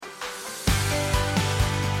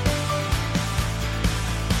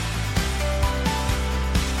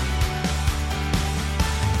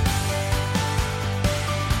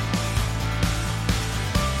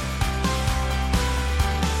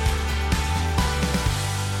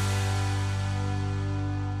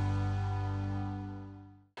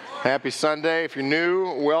Happy Sunday. If you're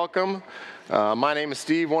new, welcome. My name is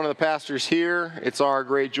Steve, one of the pastors here. It's our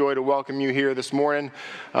great joy to welcome you here this morning.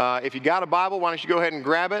 If you got a Bible, why don't you go ahead and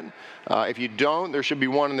grab it? If you don't, there should be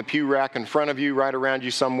one in the pew rack in front of you, right around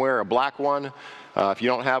you somewhere, a black one. If you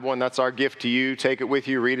don't have one, that's our gift to you. Take it with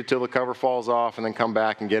you, read it till the cover falls off, and then come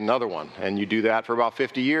back and get another one. And you do that for about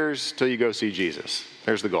 50 years till you go see Jesus.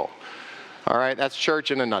 There's the goal. All right, that's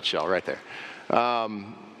church in a nutshell right there.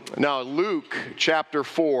 Now, Luke chapter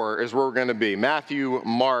 4 is where we're going to be. Matthew,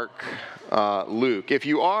 Mark, Luke. If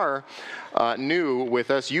you are new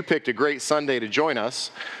with us, you picked a great Sunday to join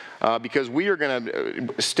us because we are going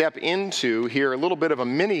to step into here a little bit of a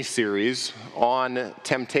mini-series on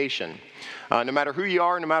temptation. No matter who you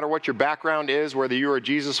are, no matter what your background is, whether you're a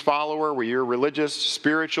Jesus follower, whether you're religious,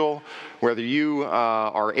 spiritual, whether you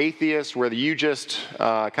are atheist, whether you just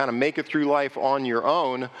kind of make it through life on your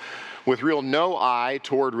own, with real no eye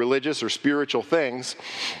toward religious or spiritual things,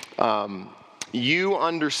 you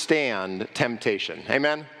understand temptation.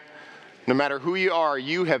 Amen? No matter who you are,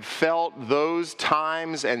 you have felt those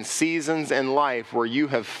times and seasons in life where you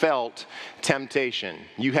have felt temptation.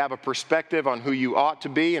 You have a perspective on who you ought to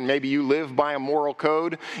be, and maybe you live by a moral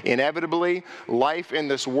code. Inevitably, life in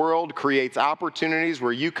this world creates opportunities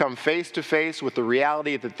where you come face to face with the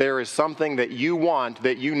reality that there is something that you want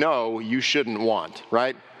that you know you shouldn't want,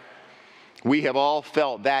 right? We have all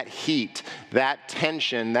felt that heat, that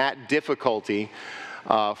tension, that difficulty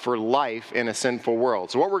for life in a sinful world.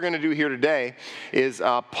 So what we're going to do here today is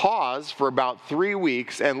pause for about 3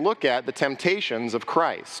 weeks and look at the temptations of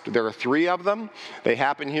Christ. There are 3 of them. They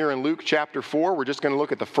happen here in Luke chapter 4. We're just going to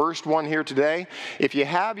look at the first one here today. If you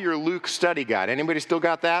have your Luke study guide, anybody still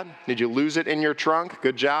got that? Did you lose it in your trunk?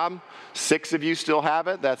 Good job. 6 of you still have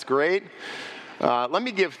it. That's great. Let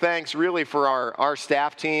me give thanks really for our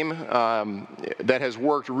staff team that has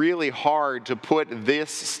worked really hard to put this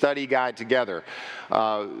study guide together.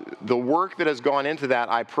 The work that has gone into that,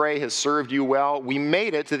 I pray, has served you well. We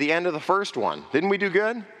made it to the end of the first one. Didn't we do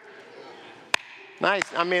good?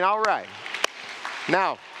 Nice. I mean, all right.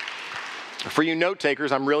 Now, for you note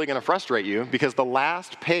takers, I'm really going to frustrate you because the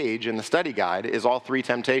last page in the study guide is all 3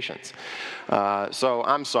 temptations. So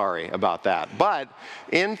I'm sorry about that. But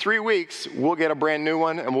in 3 weeks, we'll get a brand new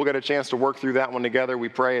one and we'll get a chance to work through that one together. We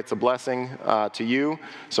pray it's a blessing to you.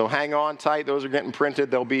 So hang on tight. Those are getting printed.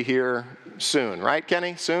 They'll be here soon. Right,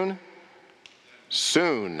 Kenny? Soon?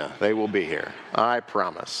 Soon they will be here. I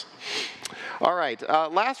promise. All right,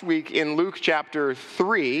 last week in Luke chapter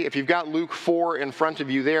 3, if you've got Luke 4 in front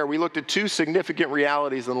of you there, we looked at 2 significant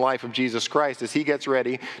realities in the life of Jesus Christ as he gets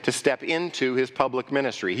ready to step into his public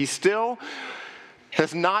ministry. He still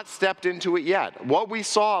has not stepped into it yet. What we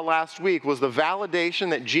saw last week was the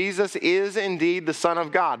validation that Jesus is indeed the Son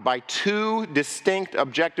of God by 2 distinct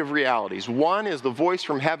objective realities. One is the voice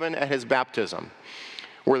from heaven at his baptism,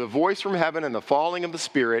 where the voice from heaven and the falling of the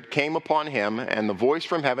Spirit came upon him, and the voice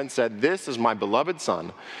from heaven said, "This is my beloved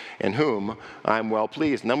Son, in whom I am well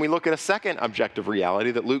pleased." And then we look at a second objective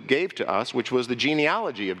reality that Luke gave to us, which was the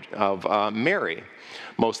genealogy of Mary,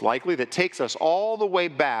 most likely, that takes us all the way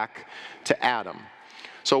back to Adam.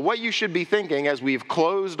 So what you should be thinking as we've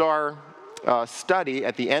closed our study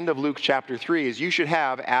at the end of Luke chapter 3 is you should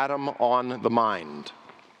have Adam on the mind.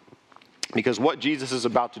 Because what Jesus is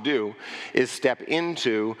about to do is step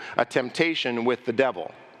into a temptation with the devil.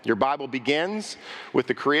 Your Bible begins with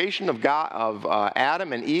the creation of God, of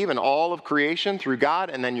Adam and Eve and all of creation through God,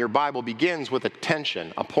 and then your Bible begins with a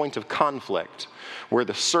tension, a point of conflict, where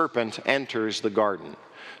the serpent enters the garden.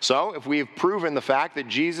 So, if we've proven the fact that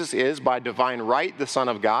Jesus is, by divine right, the Son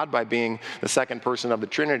of God, by being the second person of the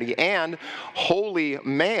Trinity, and holy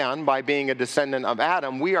man by being a descendant of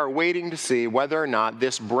Adam, we are waiting to see whether or not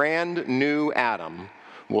this brand new Adam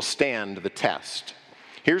will stand the test.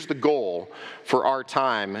 Here's the goal for our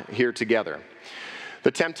time here together.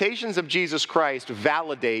 The temptations of Jesus Christ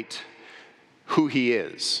validate who he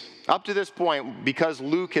is. Up to this point, because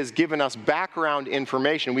Luke has given us background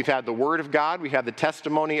information, we've had the Word of God, we've had the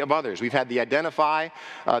testimony of others, we've had the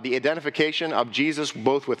identification of Jesus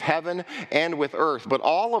both with heaven and with earth. But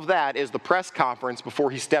all of that is the press conference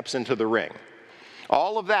before he steps into the ring.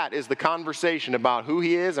 All of that is the conversation about who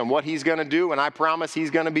he is and what he's going to do, and I promise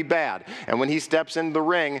he's going to be bad. And when he steps into the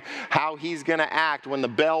ring, how he's going to act when the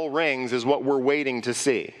bell rings is what we're waiting to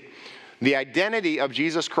see. The identity of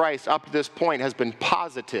Jesus Christ up to this point has been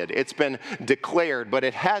posited, it's been declared, but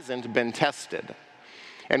it hasn't been tested.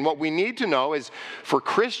 And what we need to know is, for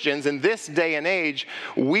Christians in this day and age,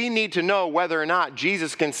 we need to know whether or not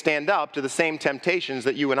Jesus can stand up to the same temptations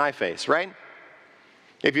that you and I face, right?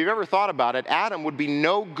 If you've ever thought about it, Adam would be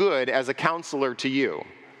no good as a counselor to you.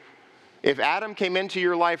 If Adam came into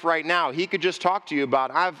your life right now, he could just talk to you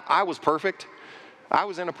about, I was perfect. I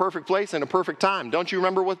was in a perfect place in a perfect time. Don't you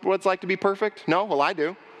remember what it's like to be perfect? No? Well, I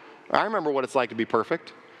do. I remember what it's like to be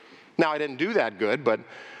perfect. Now, I didn't do that good, but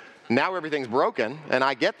now everything's broken, and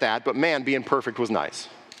I get that, but man, being perfect was nice.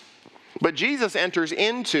 But Jesus enters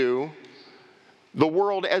into the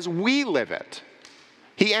world as we live it.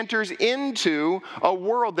 He enters into a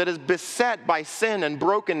world that is beset by sin and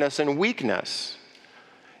brokenness and weakness.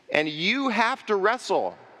 And you have to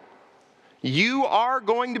wrestle. You are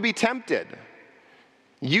going to be tempted.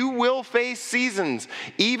 You will face seasons,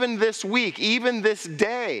 even this week, even this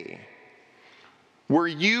day, where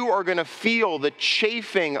you are going to feel the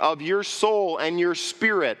chafing of your soul and your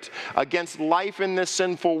spirit against life in this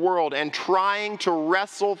sinful world and trying to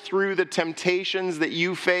wrestle through the temptations that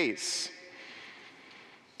you face.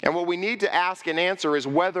 And what we need to ask and answer is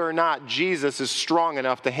whether or not Jesus is strong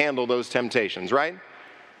enough to handle those temptations, right?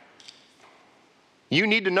 You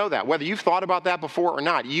need to know that. Whether you've thought about that before or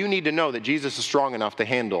not, you need to know that Jesus is strong enough to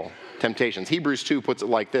handle temptations. Hebrews 2 puts it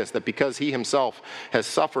like this, that because he himself has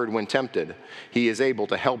suffered when tempted, he is able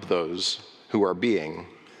to help those who are being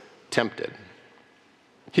tempted.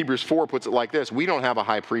 Hebrews 4 puts it like this, we don't have a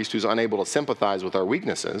high priest who's unable to sympathize with our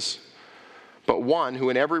weaknesses, but one who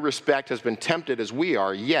in every respect has been tempted as we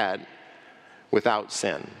are, yet without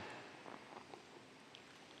sin.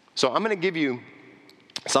 So I'm going to give you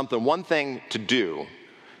one thing to do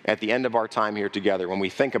at the end of our time here together when we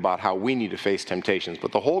think about how we need to face temptations.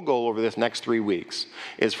 But the whole goal over this next 3 weeks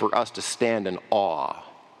is for us to stand in awe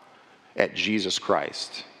at Jesus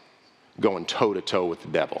Christ, going toe-to-toe with the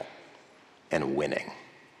devil and winning.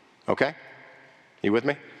 Okay? You with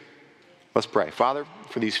me? Let's pray. Father,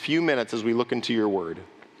 for these few minutes as we look into your word,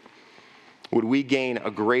 would we gain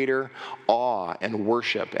a greater awe and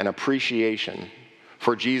worship and appreciation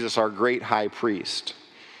for Jesus, our great high priest,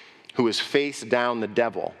 who has faced down the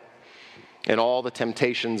devil and all the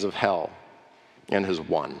temptations of hell and has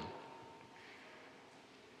won.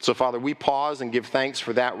 So, Father, we pause and give thanks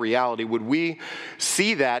for that reality. Would we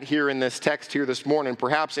see that here in this text here this morning,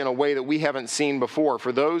 perhaps in a way that we haven't seen before?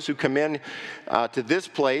 For those who come in to this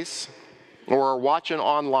place or are watching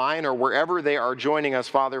online or wherever they are joining us,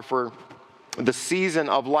 Father, for the season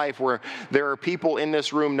of life where there are people in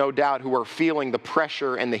this room, no doubt, who are feeling the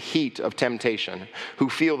pressure and the heat of temptation, who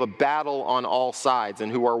feel the battle on all sides,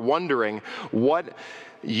 and who are wondering what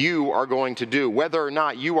you are going to do, whether or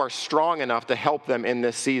not you are strong enough to help them in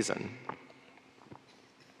this season.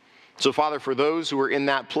 So, Father, for those who are in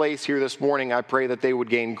that place here this morning, I pray that they would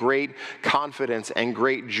gain great confidence and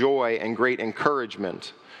great joy and great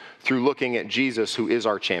encouragement through looking at Jesus, who is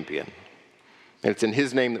our champion. And it's in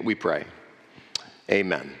his name that we pray.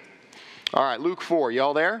 Amen. All right, Luke 4,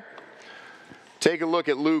 y'all there? Take a look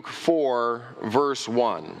at Luke 4, verse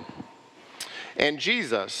 1. And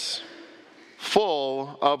Jesus,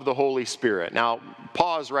 full of the Holy Spirit. Now,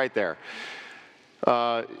 pause right there.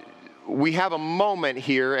 We have a moment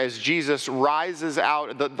here as Jesus rises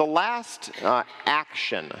out. The last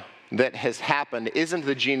action that has happened isn't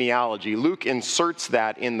the genealogy. Luke inserts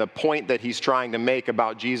that in the point that he's trying to make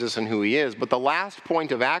about Jesus and who he is. But the last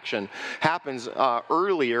point of action happens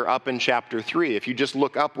earlier up in chapter 3. If you just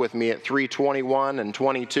look up with me at 3:21 and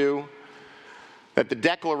 22, that the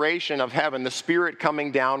declaration of heaven, the Spirit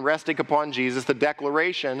coming down, resting upon Jesus, the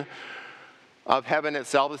declaration of heaven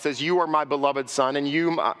itself. It says, you are my beloved Son, and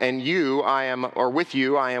with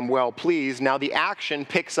you I am well pleased. Now the action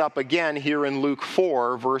picks up again here in Luke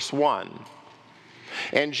 4, verse 1.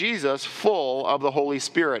 And Jesus, full of the Holy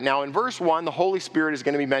Spirit. Now in verse 1, the Holy Spirit is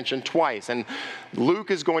going to be mentioned twice. And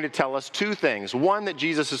Luke is going to tell us two things. One, that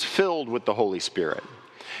Jesus is filled with the Holy Spirit.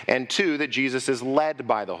 And two, that Jesus is led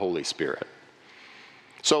by the Holy Spirit.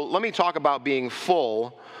 So let me talk about being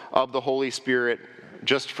full of the Holy Spirit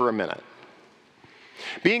just for a minute.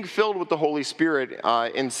 Being filled with the Holy Spirit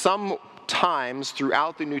in some times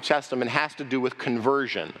throughout the New Testament has to do with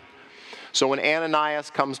conversion. So when Ananias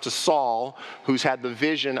comes to Saul, who's had the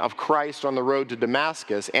vision of Christ on the road to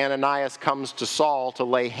Damascus, Ananias comes to Saul to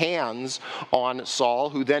lay hands on Saul,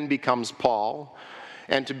 who then becomes Paul.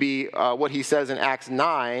 And to be what he says in Acts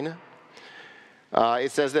 9,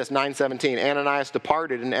 it says this, 9:17, Ananias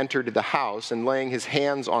departed and entered the house, and laying his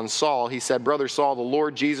hands on Saul, he said, Brother Saul, the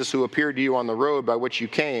Lord Jesus, who appeared to you on the road by which you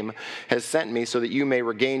came, has sent me so that you may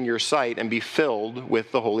regain your sight and be filled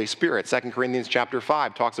with the Holy Spirit. 2 Corinthians chapter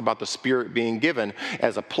 5 talks about the Spirit being given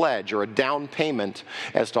as a pledge or a down payment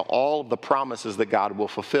as to all of the promises that God will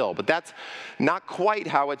fulfill. But that's not quite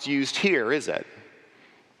how it's used here, is it?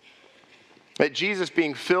 That Jesus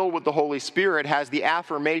being filled with the Holy Spirit has the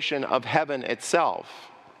affirmation of heaven itself.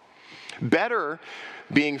 Better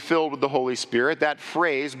being filled with the Holy Spirit, that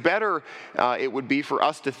phrase, better it would be for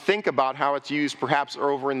us to think about how it's used perhaps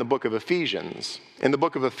over in the book of Ephesians. In the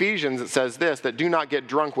book of Ephesians, it says this, that do not get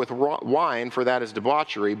drunk with wine, for that is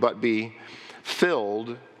debauchery, but be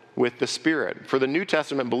filled with the Spirit. For the New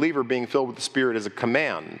Testament believer, being filled with the Spirit is a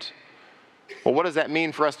command. Well, what does that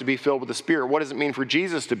mean for us to be filled with the Spirit? What does it mean for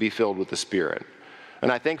Jesus to be filled with the Spirit?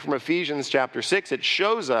 And I think from Ephesians chapter 6, it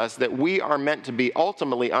shows us that we are meant to be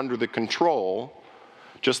ultimately under the control,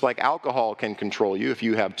 just like alcohol can control you if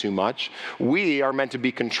you have too much. We are meant to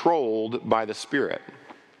be controlled by the Spirit.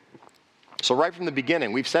 So right from the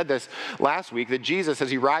beginning, we've said this last week, that Jesus,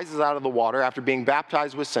 as he rises out of the water after being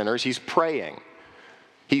baptized with sinners, he's praying.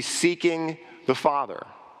 He's seeking the Father.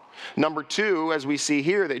 Number two, as we see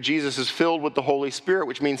here, that Jesus is filled with the Holy Spirit,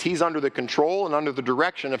 which means he's under the control and under the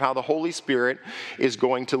direction of how the Holy Spirit is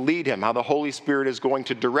going to lead him, how the Holy Spirit is going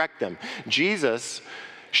to direct them. Jesus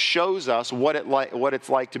shows us what it's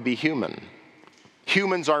like to be human.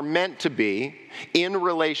 Humans are meant to be in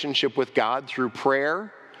relationship with God through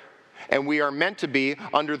prayer, and we are meant to be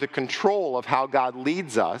under the control of how God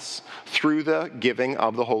leads us through the giving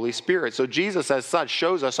of the Holy Spirit. So Jesus, as such,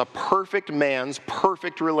 shows us a perfect man's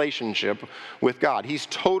perfect relationship with God. He's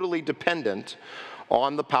totally dependent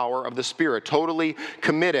on the power of the Spirit, totally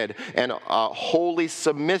committed and wholly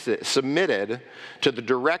submitted to the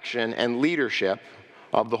direction and leadership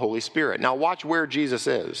of the Holy Spirit. Now watch where Jesus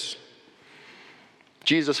is.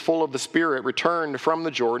 Jesus, full of the Spirit, returned from the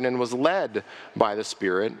Jordan and was led by the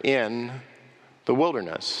Spirit in the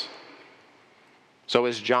wilderness. So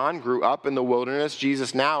as John grew up in the wilderness,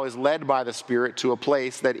 Jesus now is led by the Spirit to a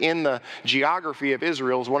place that in the geography of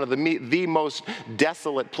Israel is one of the most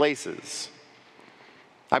desolate places.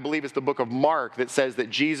 I believe it's the book of Mark that says that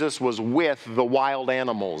Jesus was with the wild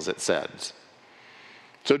animals, it says.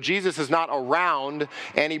 So Jesus is not around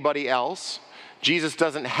anybody else. Jesus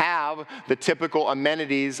doesn't have the typical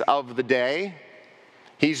amenities of the day.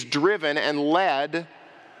 He's driven and led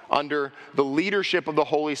under the leadership of the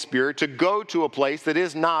Holy Spirit to go to a place that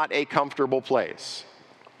is not a comfortable place.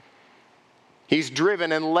 He's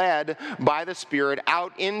driven and led by the Spirit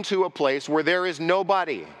out into a place where there is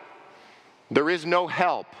nobody. There is no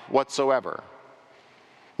help whatsoever.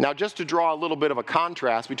 Now, just to draw a little bit of a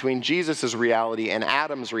contrast between Jesus' reality and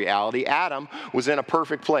Adam's reality, Adam was in a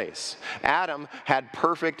perfect place. Adam had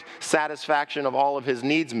perfect satisfaction of all of his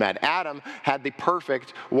needs met. Adam had the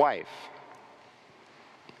perfect wife.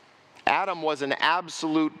 Adam was an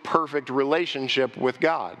absolute perfect relationship with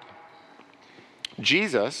God.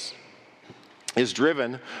 Jesus is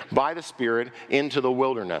driven by the Spirit into the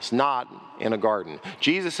wilderness, not in a garden.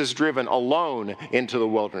 Jesus is driven alone into the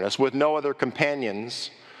wilderness with no other companions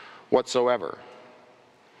whatsoever.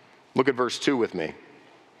 Look at verse 2 with me.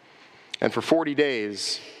 And for 40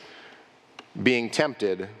 days being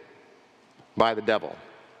tempted by the devil.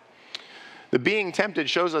 The being tempted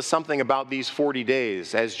shows us something about these 40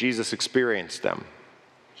 days as Jesus experienced them.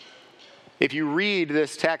 If you read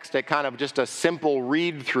this text at kind of just a simple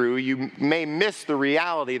read through, you may miss the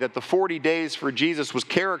reality that the 40 days for Jesus was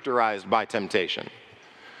characterized by temptation.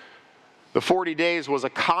 The 40 days was a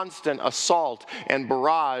constant assault and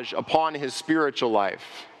barrage upon his spiritual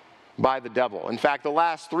life by the devil. In fact, the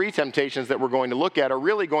last three temptations that we're going to look at are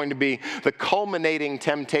really going to be the culminating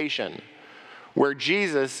temptation, where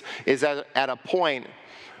Jesus is at a point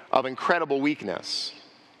of incredible weakness.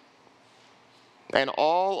 And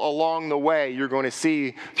all along the way, you're going to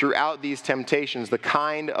see throughout these temptations the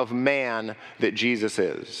kind of man that Jesus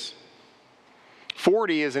is.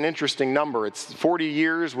 40 is an interesting number. 40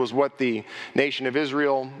 years was what the nation of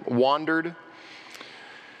Israel wandered.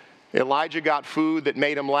 Elijah got food that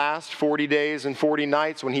made him last 40 days and 40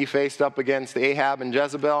 nights when he faced up against Ahab and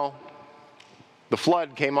Jezebel. The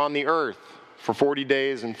flood came on the earth for 40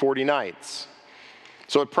 days and 40 nights.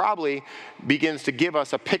 So it probably begins to give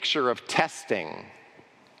us a picture of testing,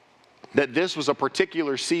 that this was a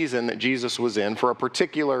particular season that Jesus was in for a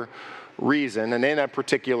particular reason and in a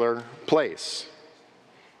particular place.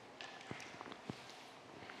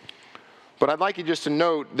 But I'd like you just to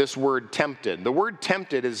note this word tempted. The word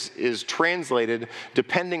tempted is translated,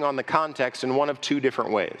 depending on the context, in one of two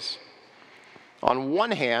different ways. On one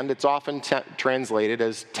hand, it's often translated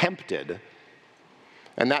as tempted.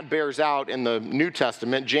 And that bears out in the New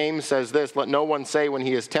Testament. James says this, "Let no one say when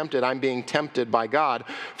he is tempted, I'm being tempted by God.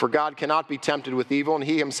 For God cannot be tempted with evil, and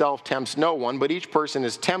he himself tempts no one. But each person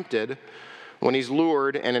is tempted when he's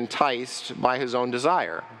lured and enticed by his own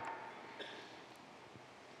desire."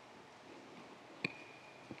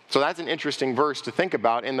 So that's an interesting verse to think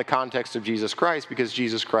about in the context of Jesus Christ, because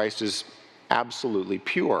Jesus Christ is absolutely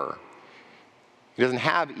pure. He doesn't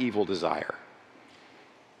have evil desire.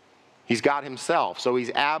 He's God himself, so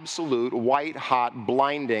he's absolute, white-hot,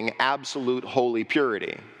 blinding, absolute holy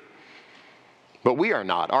purity. But we are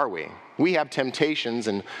not, are we? We have temptations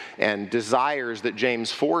and desires that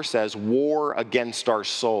James 4 says war against our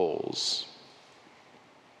souls.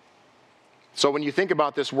 So when you think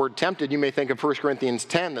about this word tempted, you may think of 1 Corinthians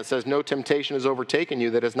 10 that says, no temptation has overtaken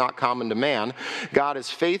you that is not common to man. God is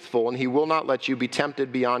faithful, and he will not let you be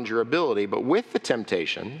tempted beyond your ability. But with the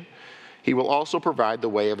temptation, he will also provide the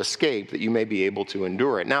way of escape that you may be able to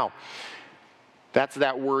endure it. Now, that's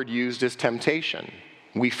that word used as temptation.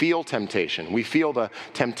 We feel temptation. We feel the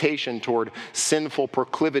temptation toward sinful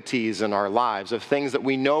proclivities in our lives, of things that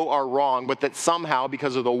we know are wrong, but that somehow,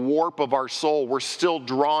 because of the warp of our soul, we're still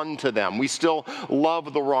drawn to them. We still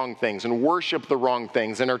love the wrong things and worship the wrong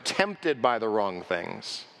things and are tempted by the wrong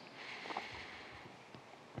things.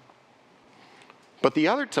 But the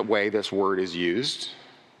other way this word is used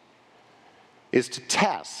is to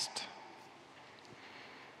test.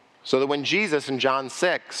 So that when Jesus in John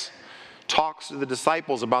 6 talks to the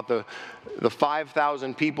disciples about the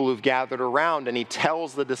 5,000 people who've gathered around, and he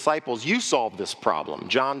tells the disciples, you solve this problem.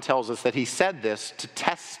 John tells us that he said this to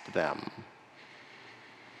test them.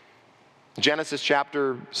 Genesis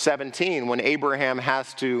chapter 17, when Abraham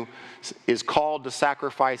is called to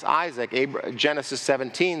sacrifice Isaac, Genesis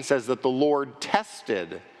 17 says that the Lord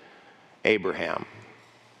tested Abraham.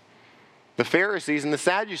 The Pharisees and the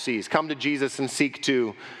Sadducees come to Jesus and seek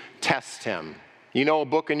to test him. You know a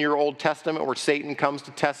book in your Old Testament where Satan comes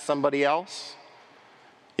to test somebody else?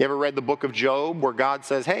 You ever read the book of Job where God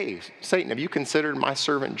says, hey, Satan, have you considered my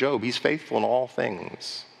servant Job? He's faithful in all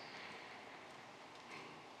things.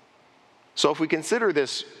 So if we consider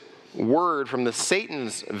this word from the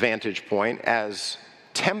Satan's vantage point as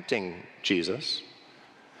tempting Jesus,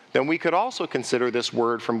 then we could also consider this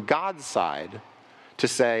word from God's side to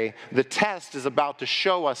say the test is about to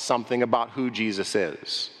show us something about who Jesus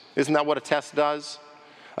is. Isn't that what a test does?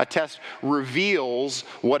 A test reveals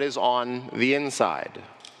what is on the inside.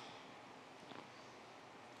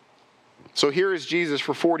 So here is Jesus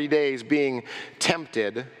for 40 days being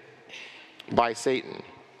tempted by Satan.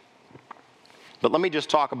 But let me just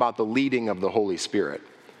talk about the leading of the Holy Spirit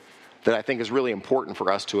that I think is really important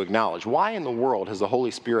for us to acknowledge. Why in the world has the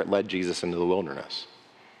Holy Spirit led Jesus into the wilderness?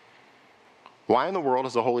 Why in the world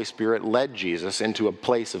has the Holy Spirit led Jesus into a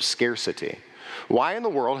place of scarcity? Why in the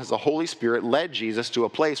world has the Holy Spirit led Jesus to a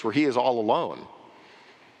place where he is all alone?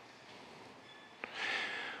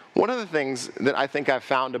 One of the things that I think I've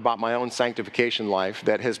found about my own sanctification life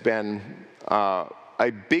that has been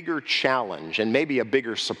a bigger challenge and maybe a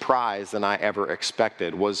bigger surprise than I ever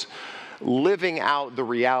expected was living out the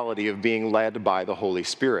reality of being led by the Holy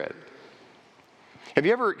Spirit. Have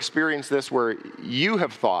you ever experienced this where you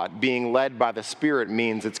have thought being led by the Spirit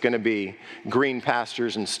means it's going to be green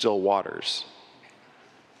pastures and still waters?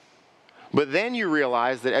 But then you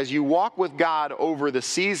realize that as you walk with God over the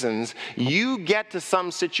seasons, you get to some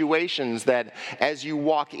situations that as you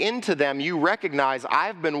walk into them, you recognize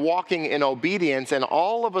I've been walking in obedience and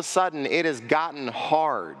all of a sudden it has gotten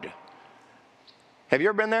hard. Have you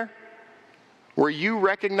ever been there? Where you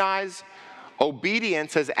recognize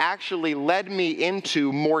obedience has actually led me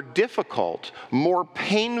into more difficult, more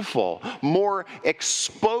painful, more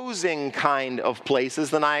exposing kind of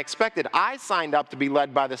places than I expected. I signed up to be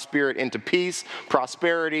led by the Spirit into peace,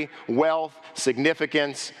 prosperity, wealth,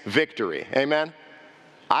 significance, victory. Amen?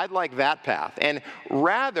 I'd like that path. And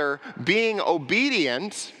rather, being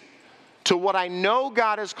obedient to what I know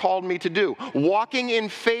God has called me to do, walking in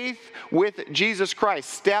faith with Jesus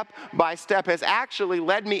Christ step by step, has actually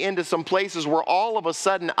led me into some places where all of a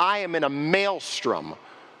sudden I am in a maelstrom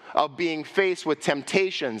of being faced with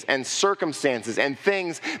temptations and circumstances and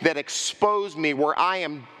things that expose me, where I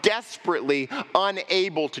am desperately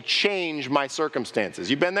unable to change my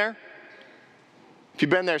circumstances. You been there? If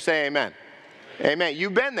you've been there, say amen. Amen.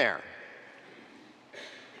 You've been there.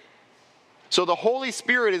 So the Holy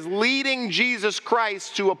Spirit is leading Jesus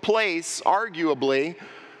Christ to a place, arguably,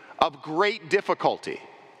 of great difficulty.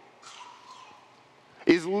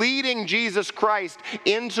 Is leading Jesus Christ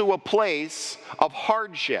into a place of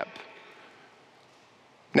hardship.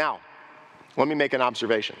 Now, let me make an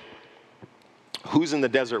observation. Who's in the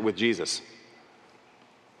desert with Jesus?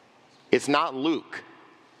 It's not Luke.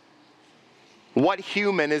 What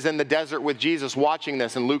human is in the desert with Jesus watching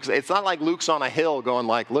this? And it's not like Luke's on a hill going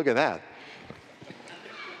like, look at that.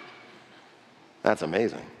 That's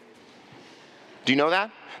amazing. Do you know that?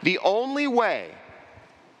 The only way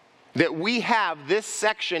that we have this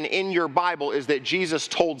section in your Bible is that Jesus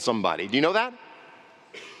told somebody. Do you know that?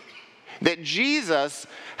 that Jesus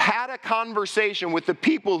had a conversation with the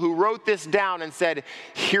people who wrote this down and said,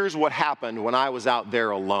 here's what happened when I was out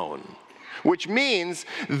there alone. Which means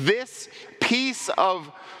this piece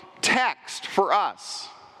of text for us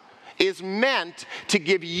is meant to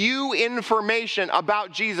give you information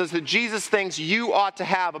about Jesus that Jesus thinks you ought to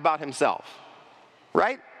have about himself.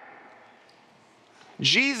 Right?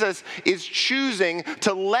 Jesus is choosing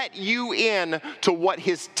to let you in to what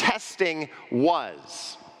his testing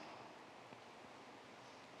was.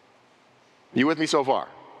 You with me so far?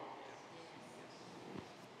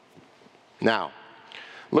 Now,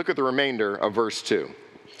 look at the remainder of verse 2.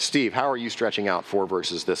 Steve, how are you stretching out 4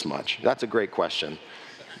 verses this much? That's a great question.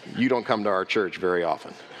 You don't come to our church very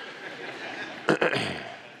often.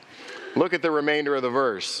 Look at the remainder of the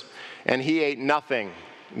verse. And he ate nothing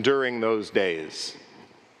during those days.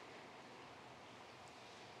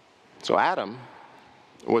 So Adam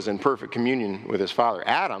was in perfect communion with his father.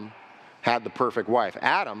 Adam had the perfect wife.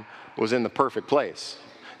 Adam was in the perfect place.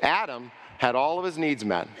 Adam had all of his needs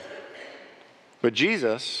met. But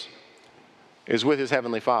Jesus is with his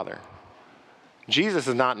heavenly Father. Jesus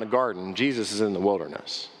is not in the garden. Jesus is in the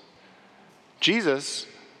wilderness. Jesus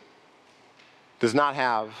does not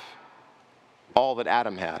have all that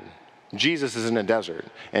Adam had. Jesus is in a desert,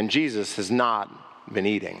 and Jesus has not been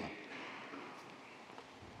eating.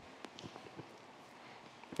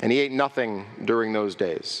 And he ate nothing during those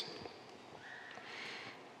days.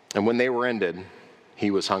 And when they were ended,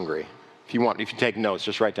 he was hungry. If you take notes,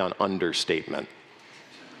 just write down understatement.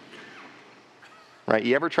 Right?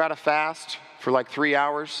 You ever try to fast for like 3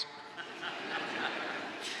 hours?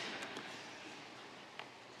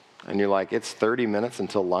 And you're like, it's 30 minutes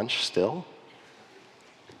until lunch still?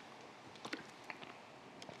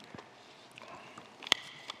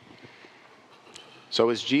 So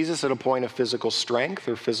is Jesus at a point of physical strength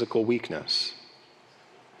or physical weakness?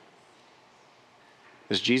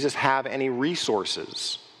 Does Jesus have any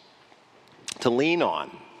resources to lean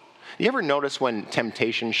on? You ever notice when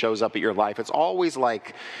temptation shows up at your life, it's always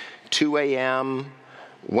like 2 a.m.,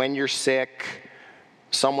 when you're sick,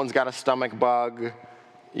 someone's got a stomach bug,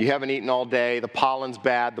 you haven't eaten all day, the pollen's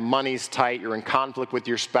bad, the money's tight, you're in conflict with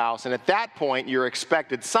your spouse, and at that point, you're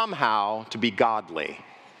expected somehow to be godly.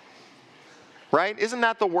 Right? Isn't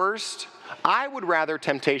that the worst? I would rather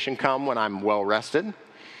temptation come when I'm well rested,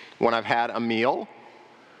 when I've had a meal,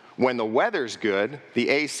 when the weather's good, the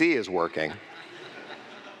AC is working.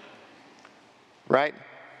 Right?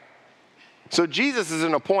 So Jesus is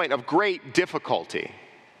in a point of great difficulty.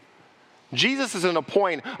 Jesus is in a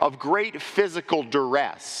point of great physical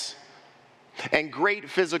duress and great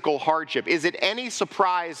physical hardship. Is it any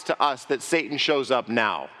surprise to us that Satan shows up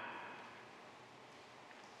now?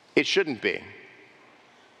 It shouldn't be.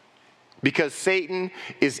 Because Satan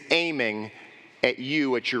is aiming at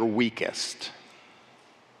you at your weakest.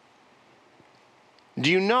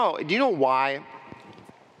 Do you know why?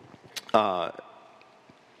 Well,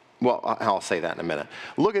 I'll say that in a minute.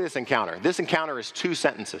 Look at this encounter. This encounter is 2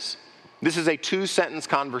 sentences. This is a 2-sentence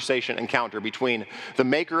conversation encounter between the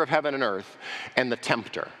maker of heaven and earth and the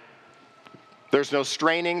tempter. There's no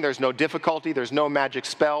straining, there's no difficulty, there's no magic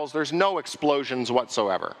spells, there's no explosions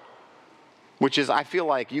whatsoever. Which is, I feel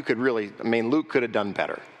like Luke could have done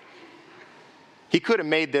better. He could have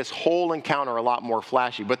made this whole encounter a lot more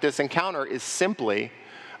flashy, but this encounter is simply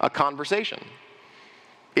a conversation.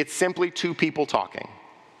 It's simply 2 people talking.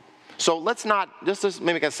 So let's not, just to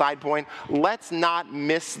make a side point, let's not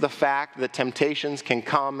miss the fact that temptations can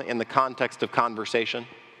come in the context of conversation.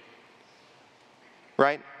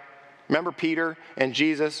 Right? Remember Peter and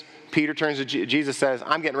Jesus? Peter turns to Jesus, says,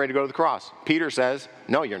 I'm getting ready to go to the cross. Peter says,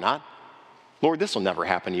 no, you're not. Lord, this will never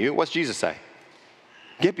happen to you. What's Jesus say?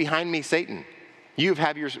 Get behind me, Satan. You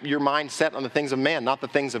have your mind set on the things of man, not the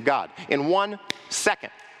things of God. In 1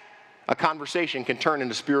 second, a conversation can turn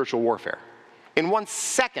into spiritual warfare. In 1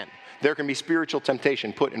 second, there can be spiritual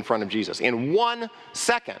temptation put in front of Jesus. In 1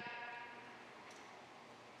 second.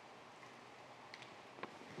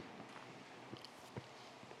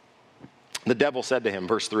 The devil said to him,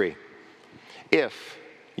 verse 3, if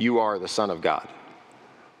you are the Son of God.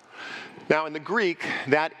 Now, in the Greek,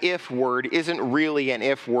 that if word isn't really an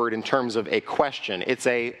if word in terms of a question. It's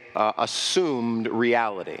a assumed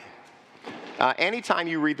reality. Anytime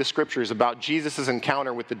you read the scriptures about Jesus'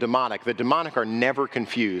 encounter with the demonic are never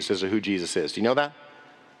confused as to who Jesus is. Do you know that?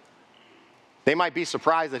 They might be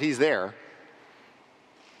surprised that he's there,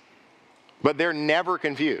 but they're never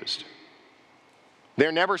confused.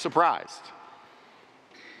 They're never surprised.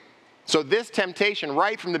 So this temptation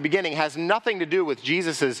right from the beginning has nothing to do with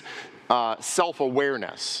Jesus'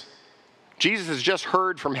 self-awareness. Jesus has just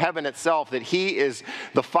heard from heaven itself that he is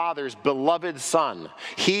the Father's beloved Son.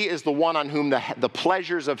 He is the one on whom the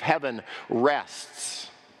pleasures of heaven rests.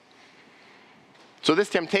 So this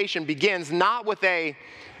temptation begins not with a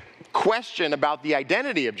question about the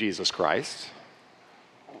identity of Jesus Christ.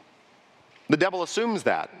 The devil assumes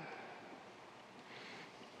that.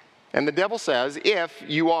 And the devil says, if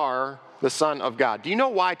you are the Son of God. Do you know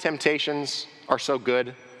why temptations are so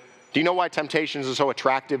good? Do you know why temptations are so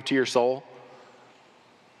attractive to your soul?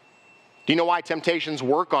 Do you know why temptations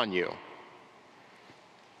work on you?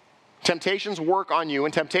 Temptations work on you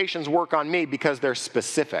and temptations work on me because they're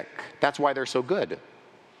specific. That's why they're so good.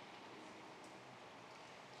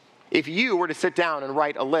 If you were to sit down and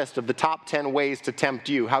write a list of the top 10 ways to tempt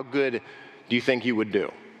you, how good do you think you would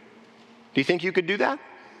do? Do you think you could do that?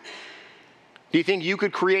 Do you think you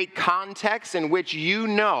could create context in which you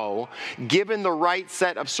know, given the right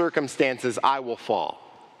set of circumstances, I will fall?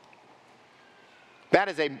 That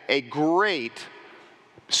is a great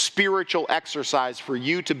spiritual exercise for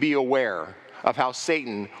you to be aware of how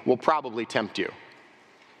Satan will probably tempt you.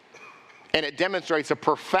 And it demonstrates a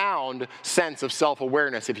profound sense of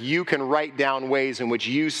self-awareness if you can write down ways in which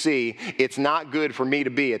you see it's not good for me to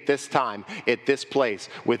be at this time, at this place,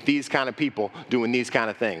 with these kind of people doing these kind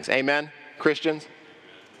of things. Amen, Christians?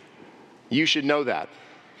 You should know that.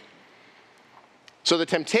 So the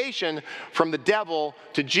temptation from the devil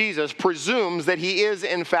to Jesus presumes that he is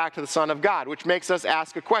in fact the Son of God, which makes us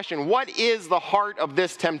ask a question. What is the heart of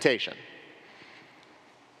this temptation?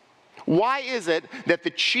 Why is it that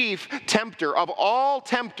the chief tempter of all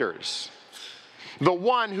tempters, the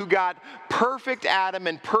one who got perfect Adam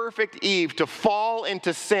and perfect Eve to fall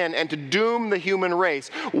into sin and to doom the human race,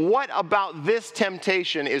 what about this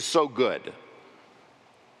temptation is so good?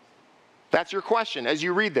 That's your question as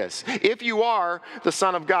you read this. If you are the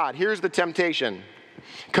Son of God, here's the temptation.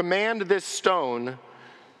 Command this stone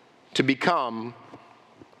to become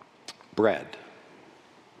bread.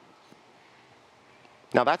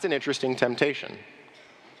 Now that's an interesting temptation.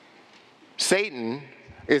 Satan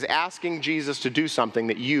is asking Jesus to do something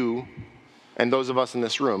that you and those of us in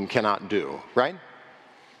this room cannot do, right?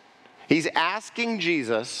 He's asking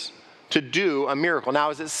Jesus to do a miracle. Now,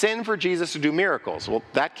 is it sin for Jesus to do miracles? Well,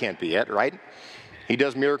 that can't be it, right? He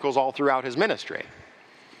does miracles all throughout his ministry.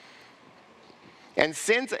 And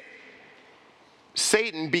since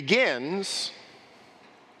Satan begins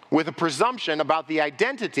with a presumption about the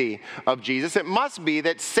identity of Jesus, it must be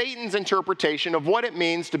that Satan's interpretation of what it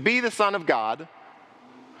means to be the Son of God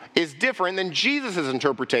is different than Jesus'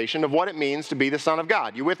 interpretation of what it means to be the Son of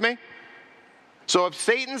God. You with me? So if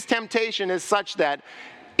Satan's temptation is such that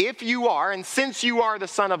if you are, and since you are the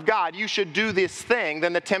Son of God, you should do this thing,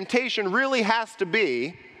 then the temptation really has to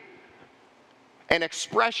be an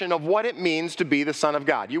expression of what it means to be the Son of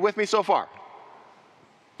God. You with me so far?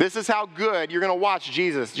 This is how good you're going to watch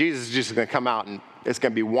Jesus. Jesus is just going to come out and it's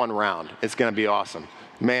going to be one round. It's going to be awesome.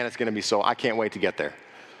 Man, it's going to be so, I can't wait to get there.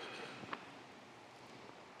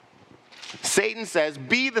 Satan says,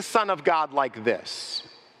 be the Son of God like this.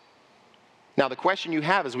 Now, the question you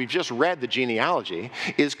have, as we've just read the genealogy,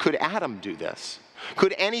 is could Adam do this?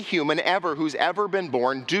 Could any human ever who's ever been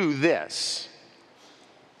born do this?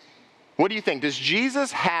 What do you think? Does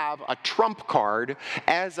Jesus have a trump card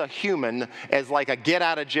as a human, as like a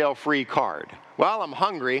get-out-of-jail-free card? Well, I'm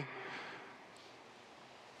hungry.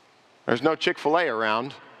 There's no Chick-fil-A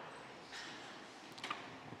around.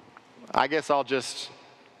 I guess I'll just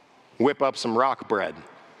whip up some rock bread.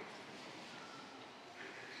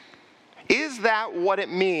 Is that what it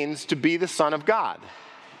means to be the Son of God?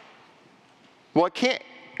 Well, it can't,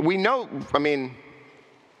 we know,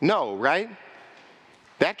 no, right?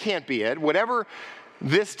 That can't be it. Whatever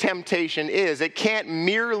this temptation is, it can't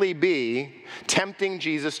merely be tempting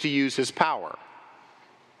Jesus to use his power.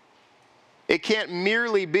 It can't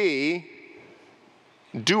merely be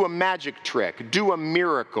do a magic trick, do a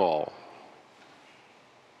miracle.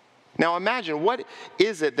 Now imagine, what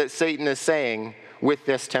is it that Satan is saying with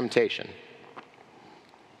this temptation?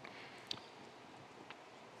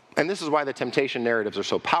 And this is why the temptation narratives are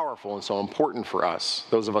so powerful and so important for us,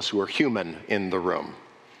 those of us who are human in the room.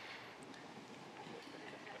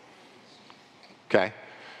 Okay?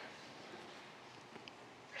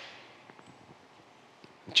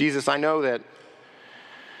 Jesus, I know that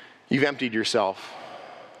you've emptied yourself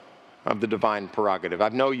of the divine prerogative. I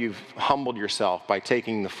know you've humbled yourself by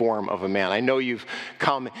taking the form of a man. I know you've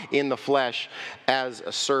come in the flesh as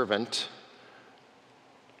a servant.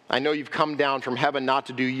 I know you've come down from heaven not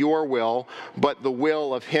to do your will, but the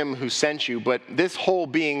will of him who sent you. But this whole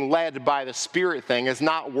being led by the Spirit thing has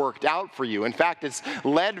not worked out for you. In fact, it's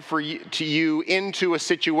led to you into a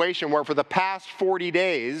situation where for the past 40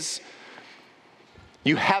 days,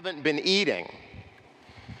 you haven't been eating.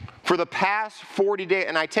 For the past 40 days,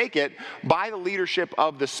 and I take it, by the leadership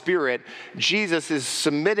of the Spirit, Jesus is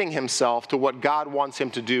submitting himself to what God wants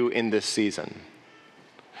him to do in this season.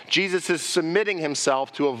 Jesus is submitting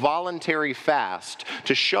himself to a voluntary fast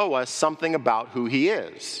to show us something about who he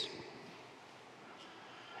is.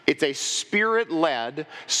 It's a Spirit-led,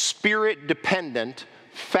 Spirit-dependent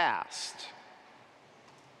fast.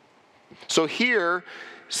 So here,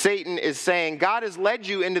 Satan is saying, God has led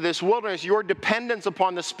you into this wilderness. Your dependence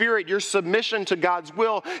upon the Spirit, your submission to God's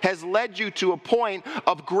will has led you to a point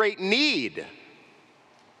of great need.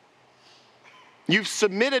 You've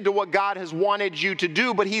submitted to what God has wanted you to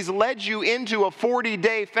do, but he's led you into a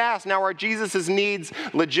 40-day fast. Now, are Jesus' needs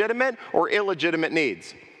legitimate or illegitimate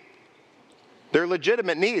needs? They're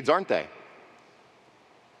legitimate needs, aren't they?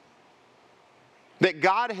 That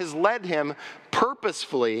God has led him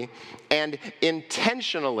purposefully and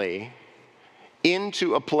intentionally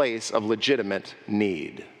into a place of legitimate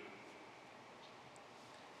need.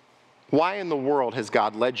 Why in the world has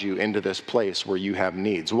God led you into this place where you have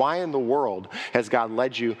needs? Why in the world has God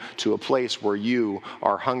led you to a place where you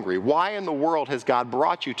are hungry? Why in the world has God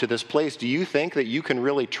brought you to this place? Do you think that you can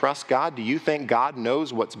really trust God? Do you think God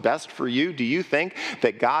knows what's best for you? Do you think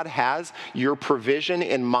that God has your provision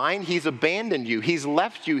in mind? He's abandoned you. He's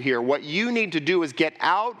left you here. What you need to do is get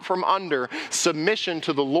out from under submission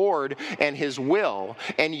to the Lord and his will,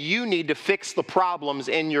 and you need to fix the problems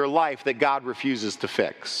in your life that God refuses to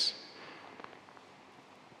fix.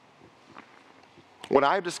 What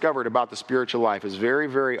I've discovered about the spiritual life is very,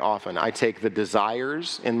 very often I take the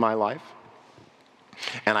desires in my life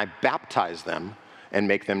and I baptize them and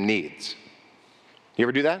make them needs. You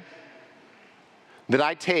ever do that? That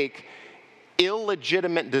I take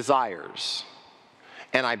illegitimate desires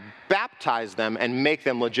and I baptize them and make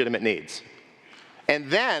them legitimate needs. And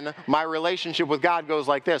then my relationship with God goes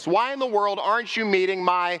like this. Why in the world aren't you meeting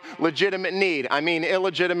my legitimate need? I mean,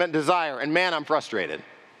 illegitimate desire. And man, I'm frustrated.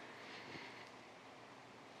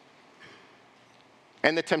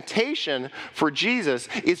 And the temptation for Jesus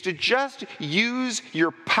is to just use your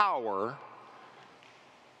power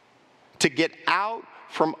to get out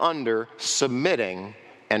from under submitting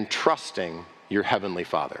and trusting your Heavenly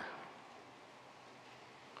Father.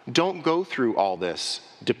 Don't go through all this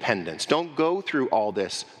dependence. Don't go through all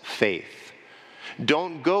this faith.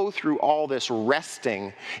 Don't go through all this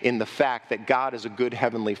resting in the fact that God is a good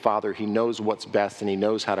Heavenly Father. He knows what's best and he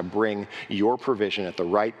knows how to bring your provision at the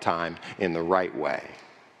right time in the right way.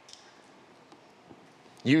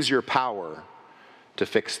 Use your power to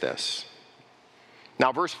fix this.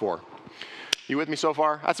 Now, verse 4. You with me so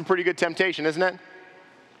far? That's a pretty good temptation, isn't it?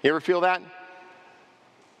 You ever feel that?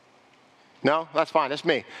 No? That's fine. That's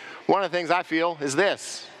me. One of the things I feel is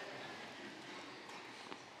this.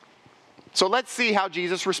 So let's see how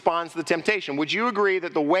Jesus responds to the temptation. Would you agree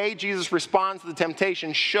that the way Jesus responds to the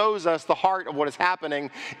temptation shows us the heart of what is happening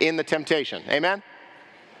in the temptation? Amen?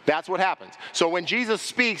 That's what happens. So when Jesus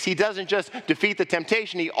speaks, he doesn't just defeat the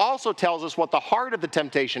temptation, he also tells us what the heart of the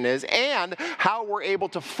temptation is and how we're able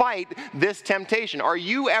to fight this temptation. Are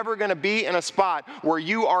you ever going to be in a spot where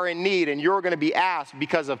you are in need and you're going to be asked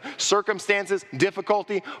because of circumstances,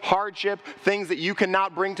 difficulty, hardship, things that you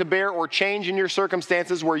cannot bring to bear or change in your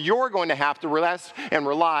circumstances, where you're going to have to rest and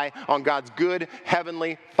rely on God's good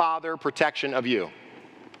Heavenly Father protection of you?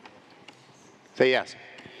 Say yes.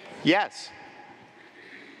 Yes.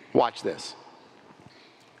 Watch this.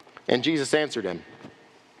 And Jesus answered him,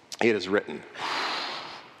 "It is written."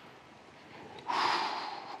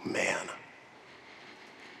 Man.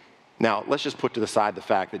 Now, let's just put to the side the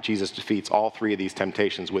fact that Jesus defeats all three of these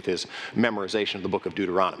temptations with his memorization of the book of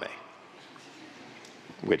Deuteronomy,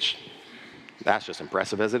 which, that's just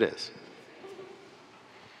impressive as it is.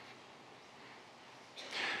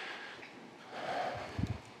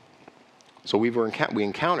 So we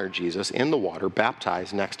encounter Jesus in the water,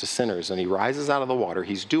 baptized next to sinners, and he rises out of the water.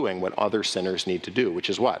 He's doing what other sinners need to do, which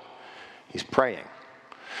is what? He's praying.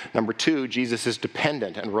 Number two, Jesus is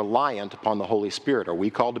dependent and reliant upon the Holy Spirit. Are we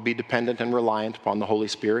called to be dependent and reliant upon the Holy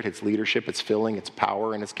Spirit, its leadership, its filling, its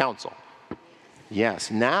power, and its counsel?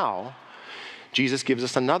 Yes. Now, Jesus gives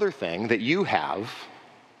us another thing that you have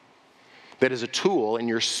that is a tool in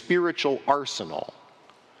your spiritual arsenal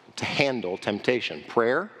to handle temptation: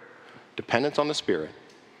 prayer, dependence on the Spirit,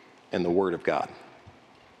 and the Word of God.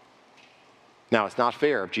 Now, it's not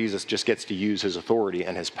fair if Jesus just gets to use his authority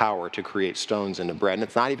and his power to create stones into bread. And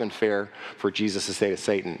it's not even fair for Jesus to say to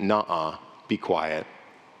Satan, "Nuh-uh, be quiet."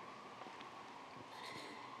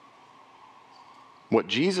 What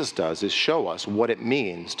Jesus does is show us what it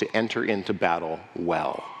means to enter into battle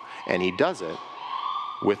well. And he does it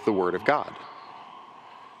with the Word of God.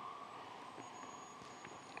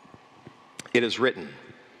 It is written.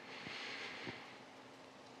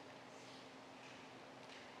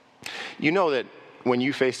 You know that when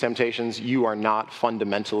you face temptations, you are not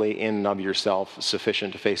fundamentally in and of yourself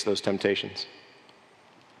sufficient to face those temptations.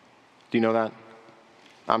 Do you know that?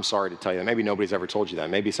 I'm sorry to tell you that. Maybe nobody's ever told you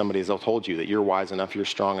that. Maybe somebody has told you that you're wise enough, you're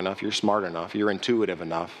strong enough, you're smart enough, you're intuitive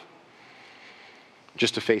enough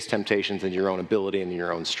just to face temptations in your own ability and in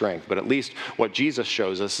your own strength. But at least what Jesus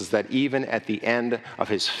shows us is that even at the end of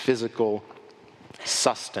his physical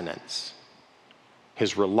sustenance,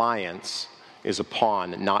 his reliance is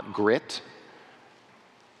upon not grit.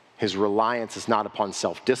 His reliance is not upon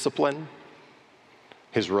self-discipline.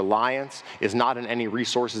 His reliance is not in any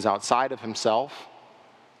resources outside of himself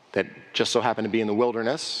that just so happen to be in the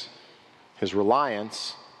wilderness. His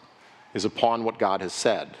reliance is upon what God has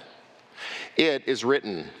said. It is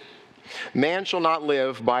written, "Man shall not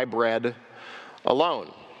live by bread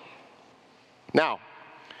alone." Now,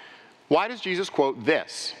 why does Jesus quote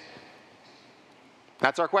this?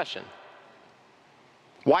 That's our question.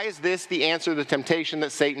 Why is this the answer to the temptation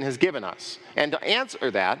that Satan has given us? And to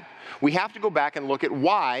answer that, we have to go back and look at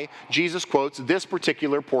why Jesus quotes this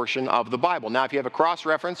particular portion of the Bible. Now, if you have a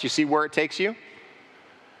cross-reference, you see where it takes you?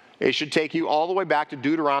 It should take you all the way back to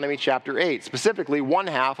Deuteronomy chapter 8, specifically one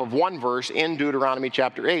half of one verse in Deuteronomy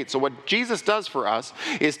chapter 8. So what Jesus does for us